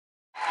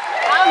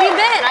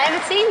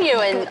seen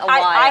you in a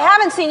while. I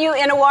haven't seen you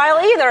in a while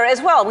either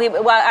as well.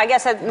 Well, I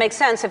guess that makes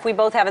sense if we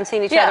both haven't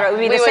seen each other. It would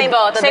be the same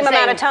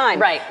amount of time.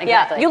 Right,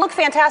 exactly. Yeah, you look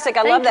fantastic.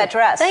 I love that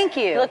dress. Thank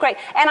you. You look great.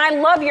 And I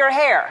love your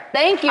hair.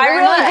 Thank you I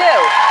very much. really do.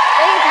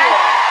 Thank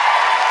you.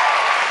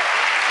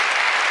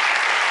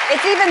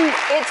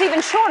 It's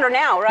even shorter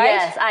now, right?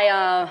 Yes,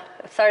 I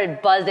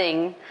started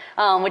buzzing,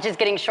 which is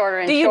getting shorter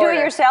and shorter. Do you do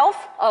it yourself?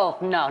 Oh,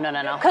 no.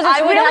 Because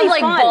I would really have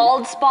like fun.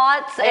 bald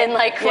spots in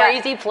like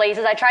crazy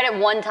places. I tried it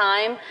one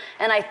time,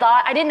 and I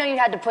didn't know you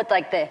had to put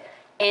like the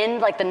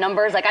end, like the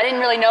numbers. Like I didn't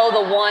really know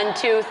the 1,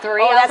 2,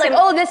 3. I was like,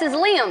 oh, this is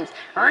Liam's.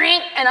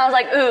 And I was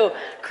like, ooh,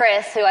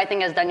 Chris, who I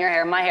think has done your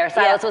hair, my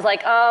hairstylist, was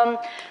like,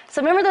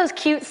 so remember those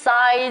cute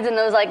sides and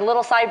those like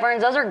little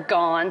sideburns? Those are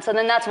gone. So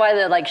then that's why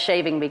the like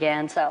shaving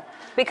began. So.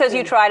 Because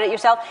you tried it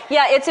yourself?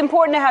 Yeah, it's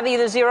important to have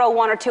either 0,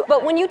 1, or 2.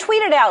 But when you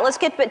tweeted out, let's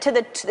get to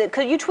the,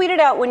 because you tweeted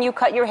out when you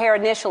cut your hair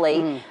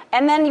initially,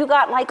 and then you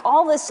got like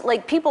all this,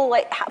 like people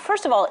like,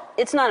 first of all,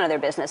 it's none of their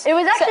business. It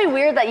was actually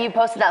weird that you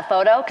posted that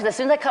photo, because as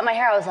soon as I cut my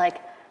hair, I was like,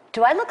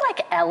 do I look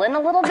like Ellen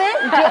a little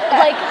bit?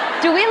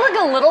 Do we look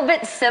a little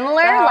bit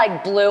similar?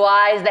 Like blue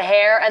eyes, the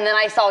hair, and then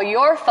I saw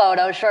your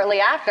photo shortly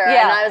after,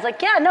 and I was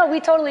like, yeah, no,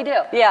 we totally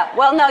do. Yeah,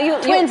 well, no,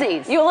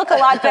 twinsies. You look a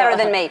lot better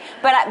than me,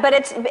 but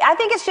I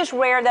think it's just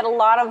rare that a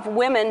lot of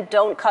women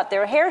don't cut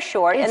their hair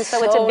short, and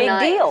so it's a big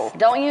deal.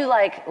 Don't you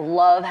like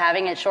love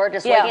having it short?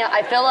 Just waking up.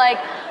 I feel like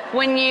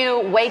when you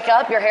wake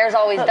up, your hair's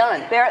always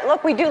done.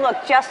 Look, we do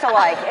look just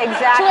alike.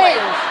 Exactly.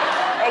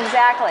 Twins.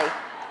 Exactly.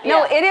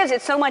 No, it is.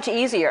 It's so much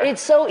easier.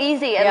 It's so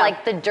easy, and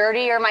like the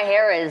dirtier my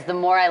hair is, the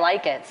more I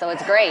like it. So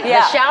it's great. Yeah.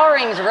 The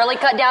showering's really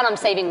cut down. I'm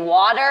saving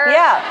water.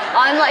 Yeah.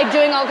 I'm like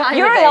doing all kinds of things.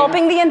 You're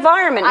helping the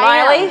environment,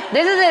 Miley.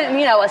 This is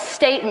a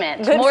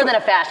statement. More than a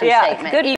fashion statement. Good